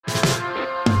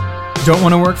Don't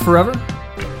want to work forever?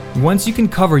 Once you can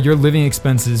cover your living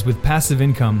expenses with passive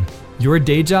income, your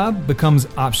day job becomes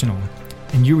optional,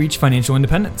 and you reach financial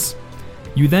independence.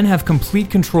 You then have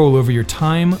complete control over your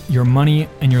time, your money,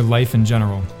 and your life in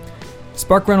general.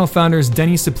 Spark Rental founders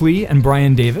Denny Suplee and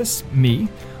Brian Davis, me,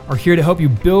 are here to help you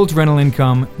build rental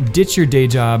income, ditch your day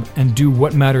job, and do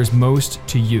what matters most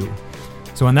to you.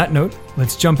 So on that note,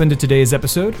 let's jump into today's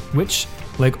episode, which,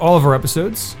 like all of our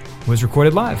episodes, was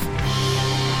recorded live.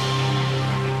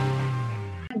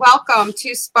 Welcome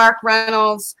to Spark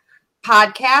Rentals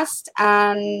podcast.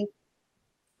 And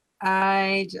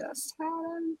I just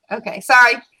had okay,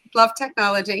 sorry. Love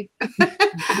technology.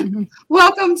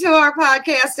 Welcome to our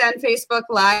podcast and Facebook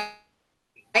Live.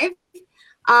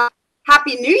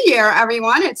 Happy New Year,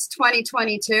 everyone. It's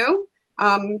 2022.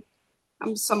 I'm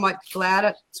somewhat glad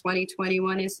that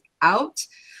 2021 is out.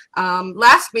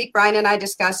 Last week, Brian and I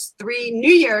discussed 3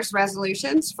 New Year's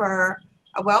resolutions for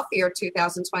a wealthier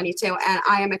 2022. And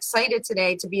I am excited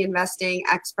today to be investing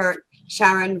expert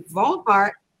Sharon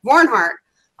Vornholt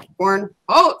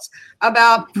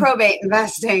about probate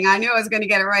investing. I knew I was going to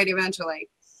get it right eventually.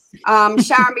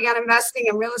 Sharon began investing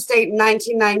in real estate in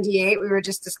 1998. We were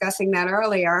just discussing that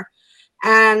earlier.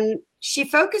 And she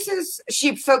focused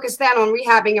then on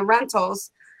rehabbing and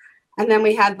rentals. And then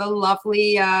we had the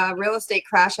lovely real estate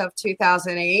crash of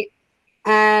 2008.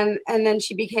 And then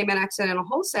she became an accidental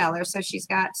wholesaler. So she's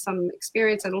got some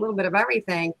experience in a little bit of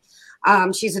everything.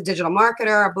 She's a digital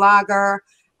marketer, a blogger,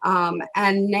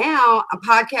 and now a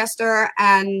podcaster.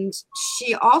 And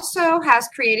she also has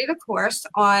created a course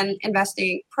on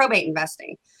probate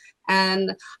investing.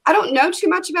 And I don't know too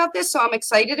much about this, so I'm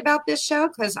excited about this show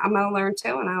because I'm going to learn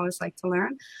too, and I always like to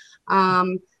learn.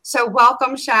 So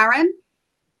welcome, Sharon.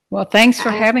 Well, thanks for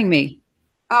having me.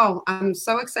 Oh, I'm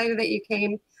so excited that you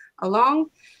came along.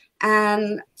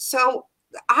 And so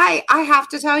I have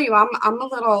to tell you, I'm a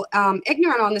little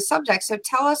ignorant on the subject. So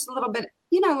tell us a little bit,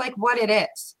 like what it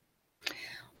is.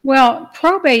 Well,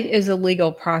 probate is a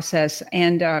legal process.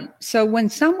 And so when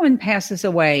someone passes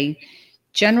away,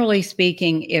 generally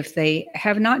speaking, if they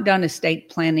have not done estate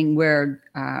planning where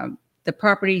the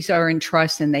properties are in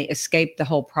trust and they escape the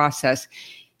whole process,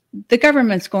 the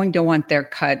government's going to want their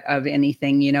cut of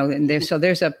anything, and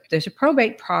there's a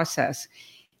probate process.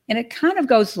 And it kind of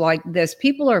goes like this.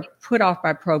 People are put off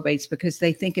by probates because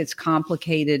they think it's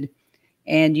complicated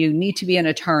and you need to be an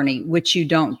attorney, which you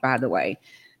don't, by the way.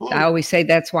 I always say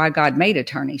that's why God made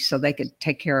attorneys, so they could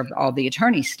take care of all the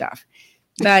attorney stuff.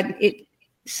 But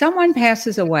someone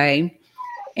passes away,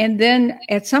 and then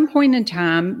at some point in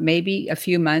time, maybe a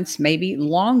few months, maybe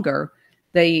longer,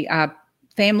 the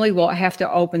family will have to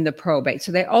open the probate.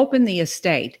 So they open the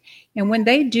estate. And when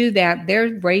they do that,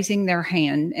 they're raising their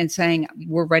hand and saying,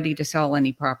 we're ready to sell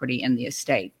any property in the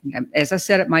estate. As I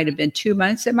said, it might have been 2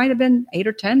 months. It might have been 8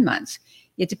 or 10 months.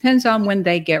 It depends on when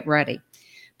they get ready.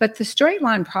 But the straight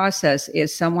line process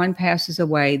is someone passes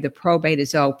away, the probate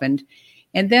is opened.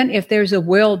 And then if there's a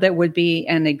will that would be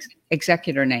an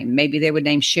executor name, maybe they would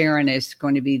name Sharon as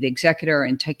going to be the executor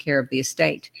and take care of the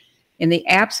estate. In the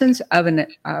absence of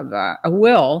a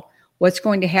will, what's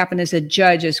going to happen is a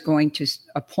judge is going to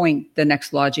appoint the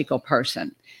next logical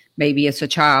person. Maybe it's a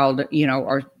child,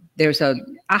 or there's a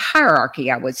hierarchy,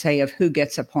 I would say, of who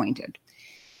gets appointed.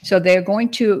 So they're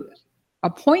going to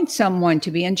appoint someone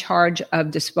to be in charge of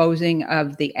disposing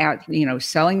of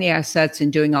selling the assets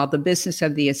and doing all the business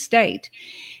of the estate.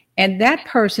 And that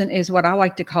person is what I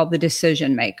like to call the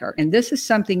decision maker. And this is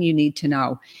something you need to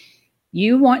know.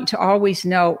 You want to always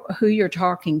know who you're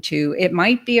talking to. It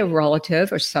might be a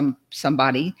relative or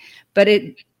somebody, but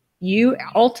you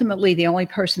ultimately, the only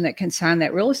person that can sign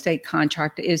that real estate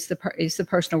contract is the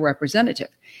personal representative.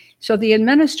 So the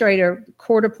administrator,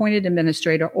 court-appointed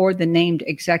administrator, or the named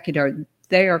executor,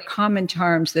 they are common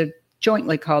terms that are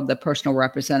jointly called the personal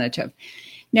representative.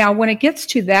 Now, when it gets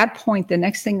to that point, the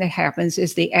next thing that happens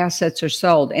is the assets are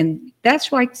sold. And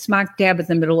that's right smack dab in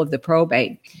the middle of the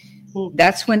probate.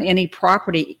 That's when any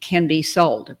property can be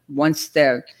sold once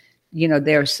the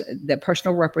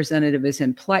personal representative is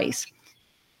in place.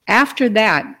 After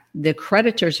that, the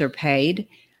creditors are paid,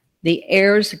 the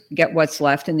heirs get what's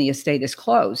left, and the estate is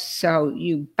closed. So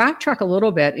you backtrack a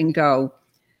little bit and go,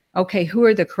 okay, who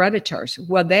are the creditors?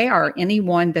 Well, they are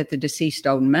anyone that the deceased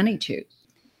owed money to.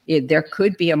 There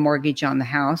could be a mortgage on the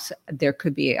house. There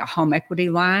could be a home equity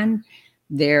line.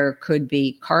 There could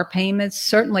be car payments,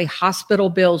 certainly hospital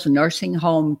bills, nursing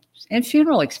homes, and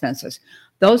funeral expenses.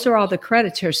 Those are all the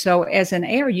creditors. So as an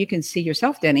heir, you can see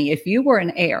yourself, Denny, if you were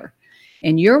an heir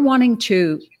and you're wanting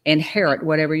to inherit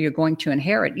whatever you're going to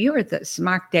inherit, you're at the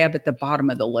smack dab at the bottom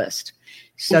of the list.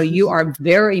 So you are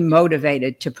very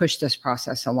motivated to push this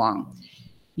process along.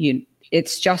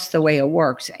 It's just the way it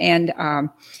works. And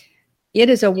it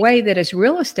is a way that as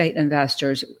real estate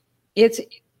investors,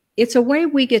 it's a way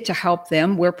we get to help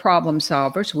them. We're problem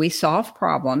solvers. We solve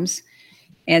problems,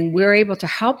 and we're able to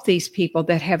help these people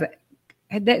that have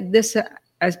this.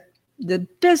 The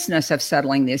business of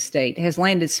settling the estate has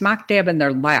landed smack dab in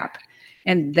their lap,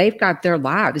 and they've got their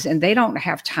lives, and they don't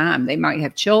have time. They might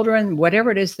have children,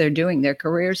 whatever it is they're doing, their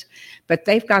careers, but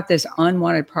they've got this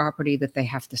unwanted property that they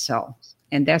have to sell,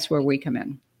 and that's where we come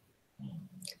in.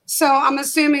 So I'm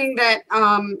assuming that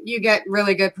you get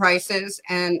really good prices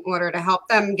in order to help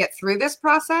them get through this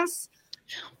process?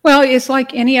 Well, it's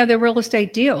like any other real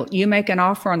estate deal. You make an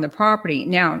offer on the property.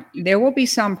 Now, there will be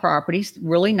some properties,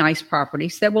 really nice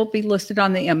properties, that will be listed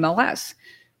on the MLS.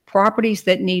 Properties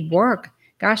that need work.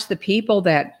 Gosh, the people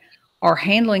that are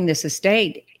handling this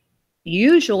estate,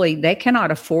 usually they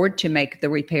cannot afford to make the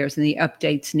repairs and the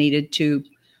updates needed to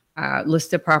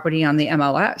list the property on the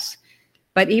MLS.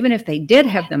 But even if they did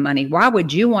have the money, why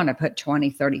would you want to put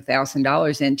 $20,000,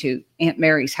 $30,000 into Aunt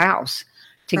Mary's house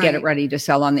to get it ready to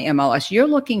sell on the MLS? You're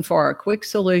looking for a quick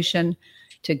solution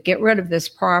to get rid of this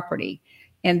property.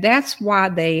 And that's why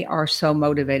they are so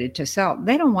motivated to sell.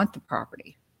 They don't want the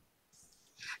property.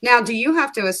 Now, do you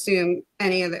have to assume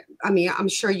any of the, I mean, I'm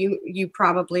sure you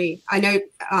probably, I know,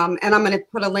 and I'm going to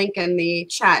put a link in the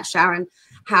chat. Sharon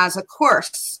has a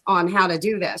course on how to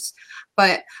do this.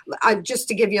 But just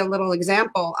to give you a little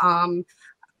example,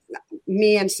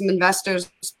 me and some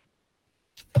investors,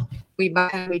 we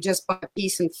just bought a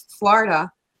piece in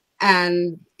Florida,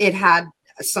 and it had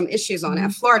some issues on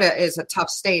it. Florida is a tough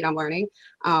state, I'm learning,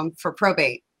 for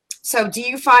probate. So do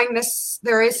you find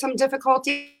there is some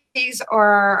difficulties,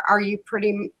 or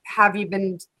have you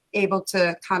been able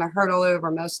to kind of hurdle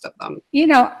over most of them?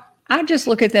 I just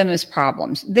look at them as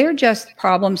problems. They're just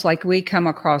problems like we come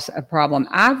across a problem.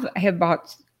 I have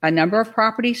bought a number of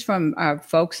properties from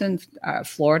folks in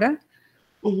Florida,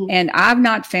 and I've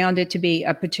not found it to be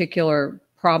a particular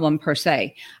problem per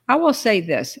se. I will say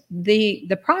this,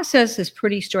 the process is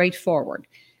pretty straightforward.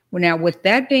 Now, with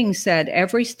that being said,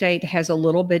 every state has a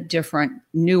little bit different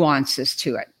nuances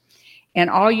to it, and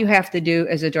all you have to do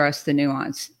is address the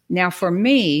nuance. Now, for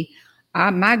me,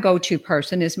 my go-to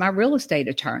person is my real estate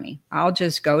attorney. I'll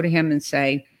just go to him and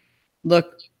say,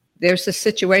 look, there's a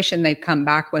situation, they've come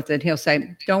back with it. He'll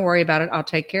say, don't worry about it. I'll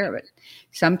take care of it.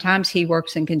 Sometimes he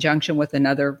works in conjunction with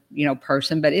another,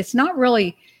 person, but it's not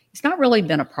really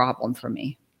been a problem for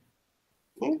me.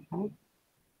 Okay.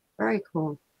 Very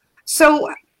cool. So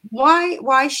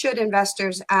why should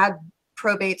investors add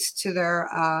probates to their,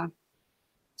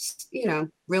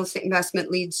 real estate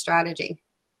investment lead strategy?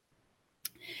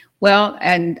 Well,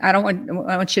 and I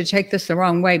want you to take this the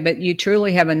wrong way, but you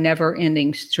truly have a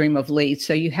never-ending stream of leads.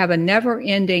 So you have a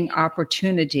never-ending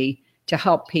opportunity to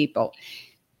help people.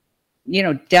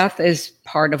 Death is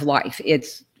part of life.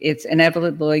 It's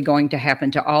inevitably going to happen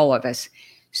to all of us.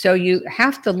 So you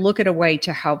have to look at a way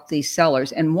to help these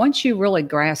sellers. And once you really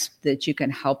grasp that you can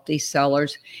help these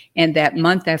sellers, and that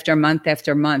month after month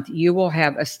after month, you will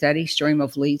have a steady stream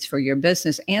of leads for your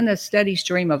business and a steady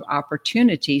stream of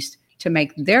opportunities to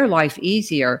make their life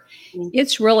easier,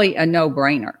 it's really a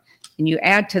no-brainer. And you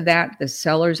add to that, the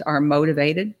sellers are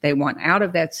motivated. They want out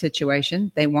of that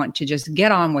situation. They want to just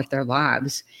get on with their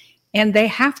lives, and they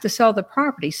have to sell the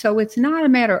property. So it's not a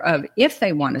matter of if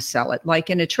they want to sell it, like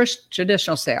in a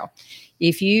traditional sale.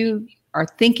 If you are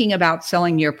thinking about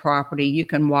selling your property, you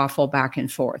can waffle back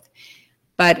and forth.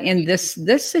 But in this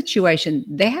situation,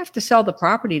 they have to sell the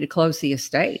property to close the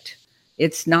estate.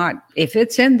 It's not, if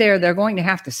it's in there, they're going to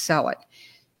have to sell it.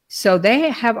 So they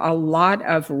have a lot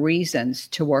of reasons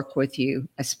to work with you,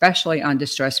 especially on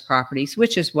distressed properties,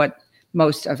 which is what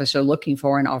most of us are looking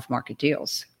for in off-market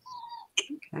deals.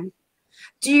 Okay.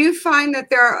 Do you find that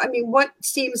what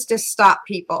seems to stop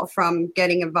people from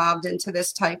getting involved into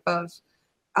this type of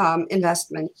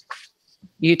investment?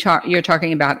 You're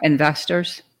talking about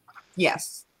investors?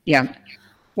 Yes. Yeah.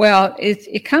 Well,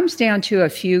 it comes down to a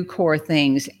few core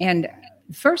things. And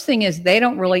the first thing is they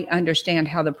don't really understand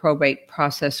how the probate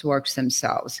process works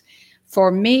themselves. For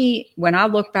me, when I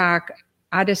look back,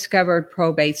 I discovered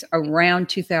probates around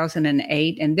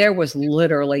 2008, and there was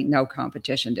literally no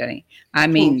competition, Denny. I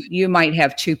mean, you might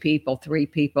have 2 people, 3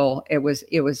 people. It was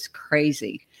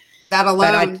crazy. That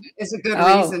alone is a good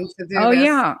reason to do this. Oh,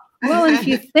 yeah. Well, and if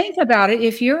you think about it,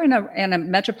 if you're in a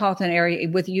metropolitan area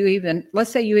with let's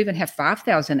say you even have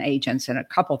 5,000 agents and a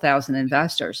couple thousand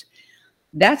investors,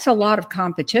 that's a lot of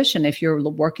competition. If you're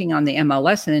working on the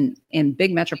MLS, and in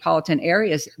big metropolitan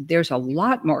areas, there's a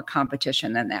lot more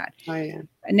competition than that. Oh, yeah.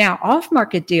 Now,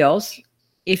 off-market deals,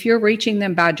 if you're reaching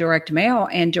them by direct mail,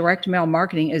 and direct mail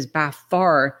marketing is by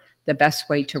far the best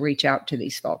way to reach out to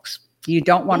these folks. You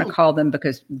don't want to call them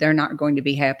because they're not going to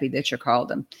be happy that you called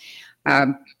them.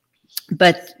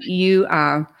 But you,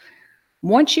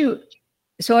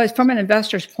 so as from an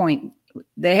investor's point,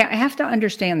 they have to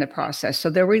understand the process. So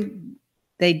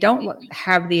they don't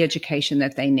have the education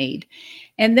that they need.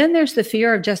 And then there's the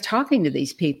fear of just talking to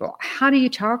these people. How do you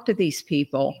talk to these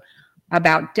people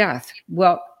about death?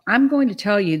 Well, I'm going to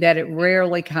tell you that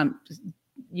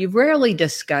you rarely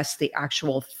discuss the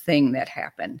actual thing that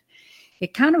happened.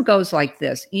 It kind of goes like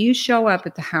this. You show up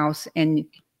at the house, and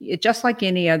just like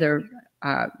any other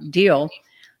deal,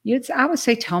 I would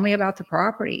say, tell me about the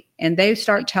property. And they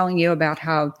start telling you about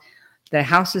how the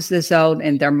house is this old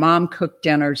and their mom cooked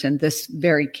dinners in this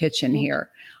very kitchen here.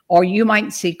 Or you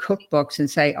might see cookbooks and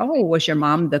say, oh, was your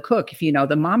mom the cook? If you know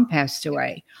the mom passed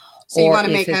away. So you want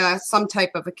to make some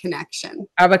type of a connection.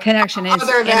 Other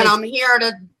than I'm here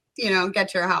to,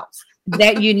 get your house.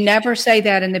 That you never say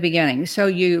that in the beginning. So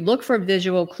you look for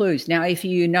visual clues. Now, if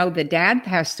you know the dad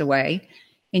passed away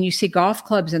and you see golf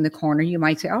clubs in the corner, you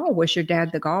might say, oh, was your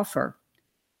dad the golfer?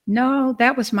 No,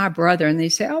 that was my brother. And they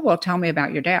say, oh, well, tell me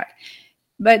about your dad.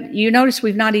 But you notice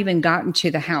we've not even gotten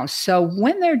to the house. So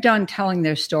when they're done telling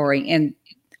their story, and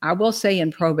I will say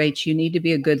in probate, you need to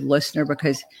be a good listener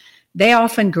because they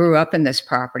often grew up in this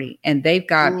property and they've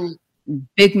got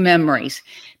big memories.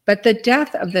 But the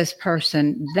death of this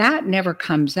person, that never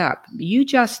comes up. You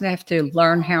just have to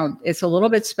learn how it's a little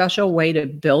bit special way to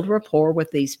build rapport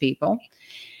with these people.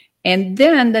 And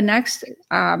then the next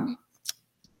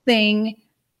thing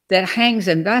that hangs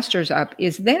investors up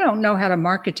is they don't know how to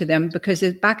market to them because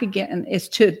it's back again. It's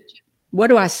to, what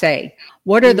do I say?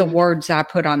 What are the words I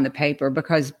put on the paper?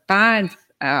 Because by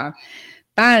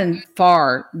and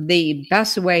far, the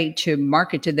best way to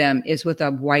market to them is with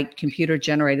a white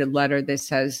computer-generated letter that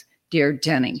says, Dear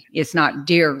Denny. It's not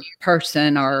dear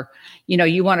person, or,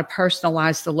 you want to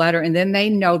personalize the letter. And then they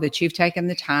know that you've taken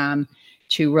the time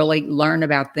to really learn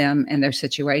about them and their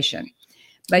situation.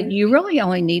 But you really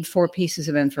only need 4 pieces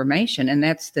of information, and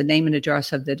that's the name and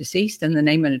address of the deceased and the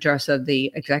name and address of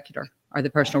the executor or the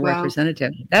personal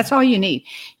representative. That's all you need.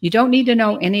 You don't need to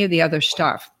know any of the other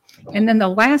stuff. And then the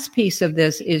last piece of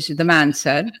this is the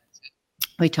mindset.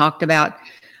 We talked about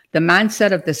the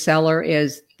mindset of the seller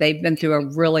is they've been through a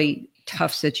really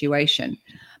tough situation,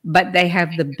 but they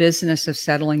have the business of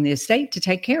settling the estate to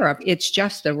take care of. It's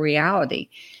just the reality.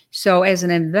 So as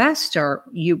an investor,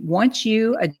 once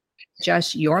you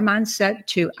adjust your mindset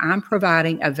to I'm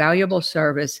providing a valuable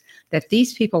service that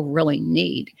these people really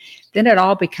need, then it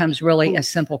all becomes really a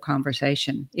simple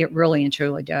conversation. It really and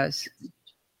truly does.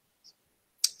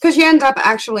 Because you end up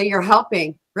you're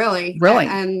helping, really.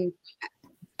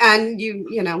 And you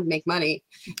make money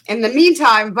in the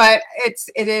meantime, but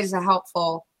it is a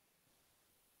helpful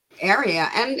area.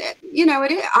 And,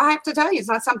 it is, I have to tell you,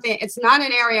 it's not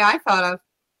an area I thought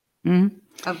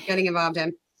of getting involved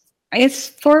in. It's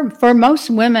for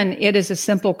most women, it is a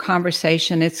simple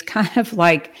conversation. It's kind of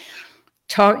like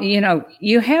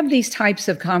you have these types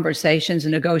of conversations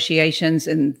and negotiations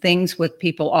and things with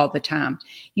people all the time.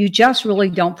 You just really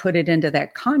don't put it into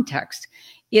that context.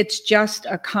 It's just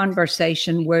a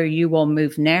conversation where you will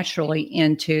move naturally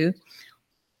into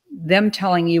them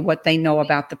telling you what they know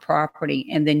about the property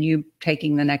and then you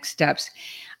taking the next steps.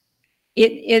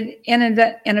 In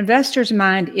an investor's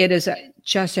mind, it is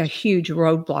just a huge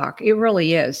roadblock. It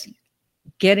really is.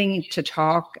 Getting to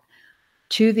talk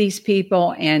to these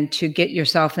people and to get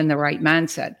yourself in the right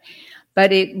mindset.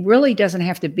 But it really doesn't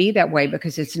have to be that way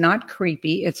because it's not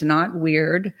creepy. It's not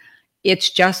weird. It's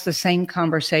just the same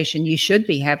conversation you should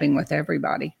be having with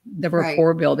everybody, the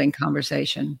rapport building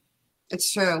conversation.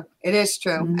 It's true. It is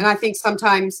true. Mm-hmm. And I think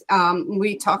sometimes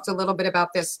we talked a little bit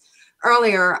about this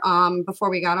earlier before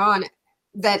we got on,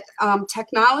 that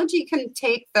technology can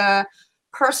take the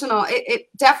personal, it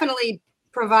definitely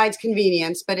provides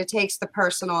convenience, but it takes the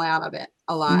personal out of it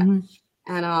a lot.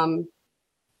 Mm-hmm. And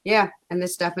and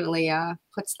this definitely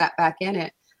puts that back in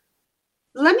it.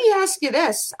 Let me ask you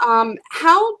this.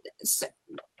 How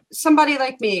somebody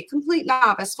like me, a complete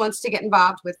novice, wants to get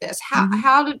involved with this?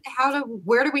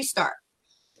 Where do we start?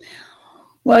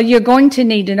 Well, you're going to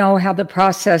need to know how the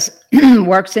process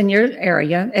works in your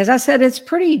area. As I said, it's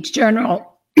pretty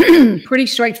general, pretty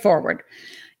straightforward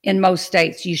in most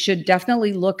states. You should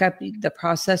definitely look up the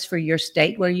process for your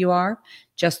state where you are.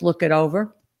 Just look it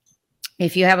over.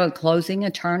 If you have a closing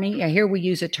attorney, here we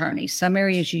use attorneys. Some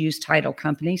areas you use title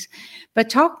companies,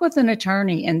 but talk with an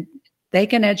attorney and they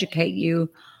can educate you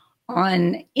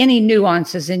on any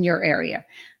nuances in your area.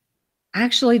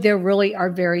 Actually, there really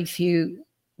are very few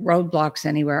roadblocks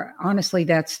anywhere. Honestly,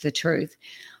 that's the truth.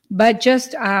 But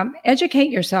just educate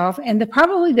yourself. And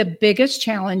probably the biggest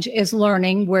challenge is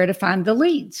learning where to find the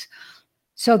leads.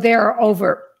 So there are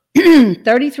over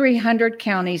 3,300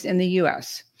 counties in the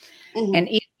U.S. Mm-hmm. And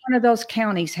each one of those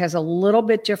counties has a little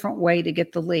bit different way to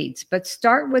get the leads. But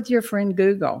start with your friend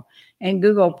Google and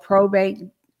Google probate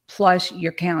plus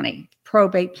your county,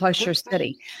 probate plus your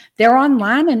city. They're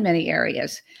online in many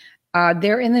areas.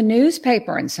 They're in the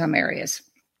newspaper in some areas.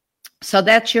 So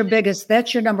that's your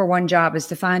number one job, is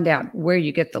to find out where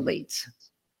you get the leads.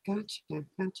 Gotcha.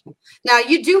 Now,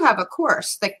 you do have a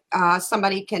course that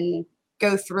somebody can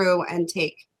go through and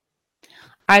take.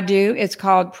 I do. It's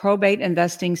called Probate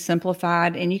Investing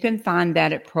Simplified, and you can find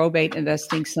that at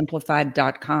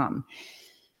probateinvestingsimplified.com.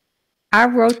 I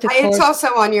wrote the course. It's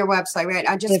also on your website, right?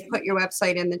 I just put your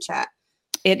website in the chat.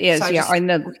 It is, so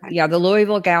the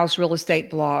Louisville Gals Real Estate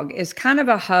blog is kind of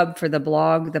a hub for the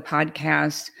blog, the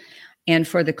podcast, and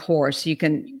for the course. You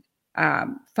can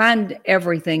find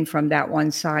everything from that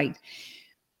one site.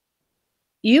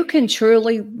 You can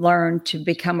truly learn to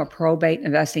become a probate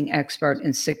investing expert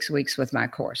in 6 weeks with my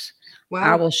course.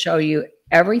 Wow. I will show you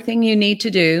everything you need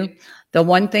to do. The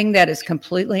one thing that is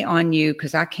completely on you,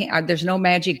 because there's no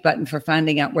magic button for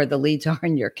finding out where the leads are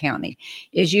in your county,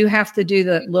 is you have to do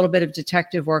the little bit of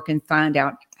detective work and find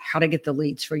out how to get the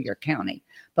leads for your county.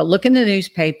 But look in the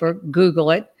newspaper,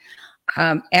 Google it,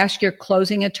 ask your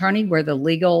closing attorney where the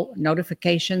legal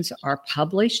notifications are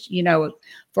published.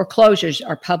 Foreclosures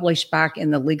are published back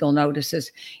in the legal notices.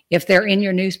 If they're in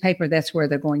your newspaper, that's where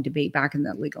they're going to be, back in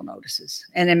the legal notices.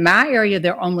 And in my area,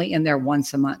 they're only in there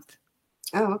once a month.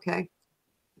 Oh, okay.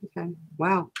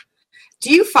 Wow.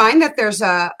 Do you find that there's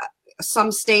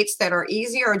some states that are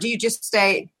easier, or do you just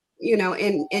stay,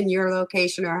 in your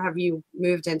location, or have you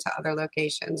moved into other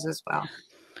locations as well?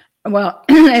 Well,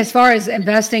 as far as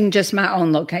investing, just my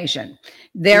own location.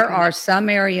 There are some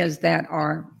areas that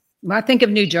are, I think of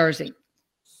New Jersey.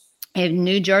 In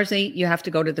New Jersey, you have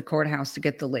to go to the courthouse to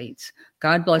get the leads.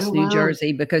 God bless New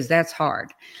Jersey, because that's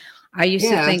hard. I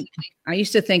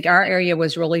used to think our area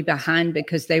was really behind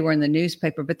because they were in the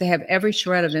newspaper, but they have every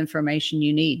shred of information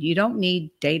you need. You don't need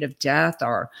date of death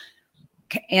or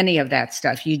any of that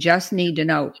stuff. You just need to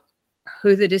know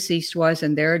who the deceased was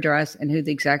and their address, and who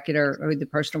the executor or the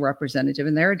personal representative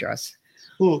and their address,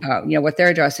 what their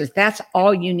address is. That's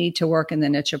all you need to work in the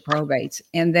niche of probates.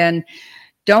 And then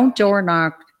don't door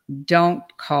knock. Don't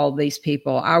call these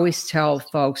people. I always tell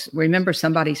folks, remember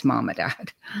somebody's mama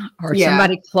died, or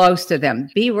somebody close to them.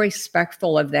 Be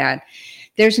respectful of that.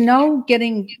 There's no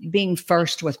being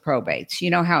first with probates. You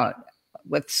know how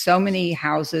with so many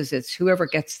houses, it's whoever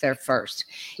gets there first.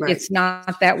 Right. It's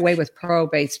not that way with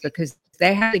probates, because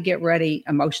they have to get ready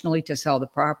emotionally to sell the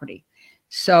property.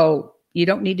 So you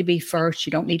don't need to be first.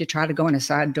 You don't need to try to go in a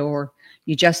side door.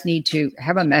 You just need to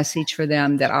have a message for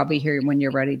them that I'll be here when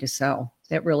you're ready to sell.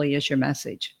 That really is your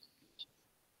message.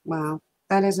 Wow,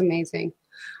 that is amazing.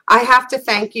 I have to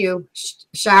thank you,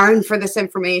 Sharon, for this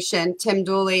information. Tim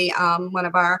Dooley, one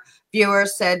of our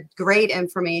viewers, said great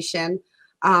information.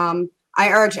 I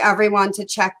urge everyone to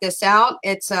check this out.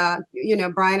 It's,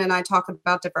 Brian and I talk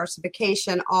about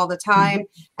diversification all the time,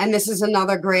 and this is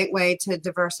another great way to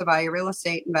diversify your real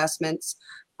estate investments.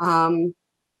 Again,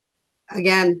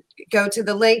 go to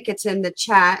the link. It's in the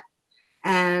chat.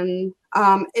 And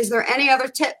is there any other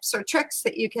tips or tricks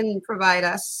that you can provide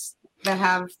us that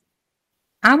have?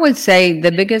 I would say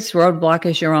the biggest roadblock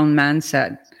is your own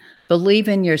mindset. Believe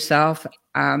in yourself.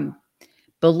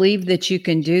 Believe that you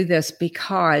can do this,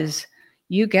 because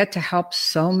you get to help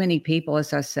so many people.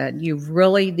 As I said,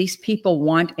 these people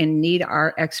want and need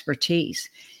our expertise,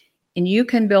 and you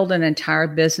can build an entire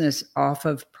business off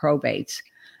of probates.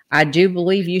 I do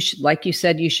believe you should, like you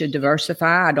said, you should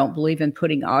diversify. I don't believe in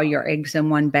putting all your eggs in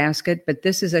one basket, but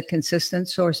this is a consistent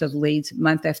source of leads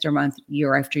month after month,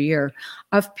 year after year,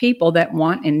 of people that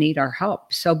want and need our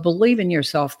help. So believe in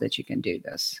yourself that you can do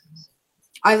this.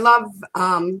 I love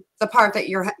the part that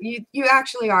you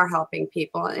actually are helping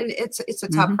people, and it's a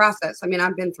tough process. I mean,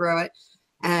 I've been through it,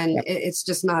 and it's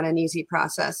just not an easy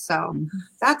process. So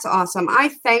that's awesome. I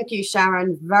thank you,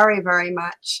 Sharon, very, very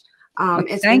much.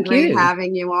 It's been great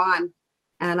having you on,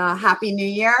 and Happy New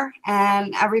Year.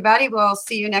 And everybody, we'll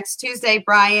see you next Tuesday.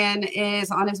 Brian is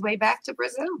on his way back to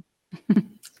Brazil.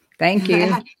 Thank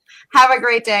you. Have a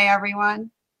great day,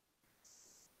 everyone.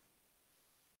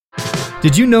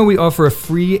 Did you know we offer a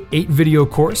free 8-video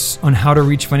course on how to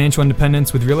reach financial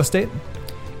independence with real estate?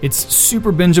 It's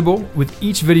super bingeable, with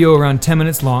each video around 10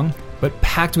 minutes long, but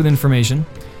packed with information.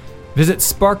 Visit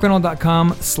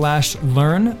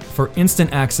sparkrental.com/learn for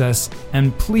instant access.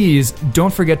 And please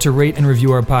don't forget to rate and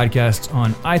review our podcast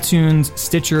on iTunes,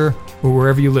 Stitcher, or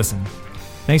wherever you listen.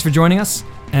 Thanks for joining us,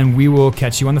 and we will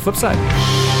catch you on the flip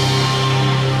side.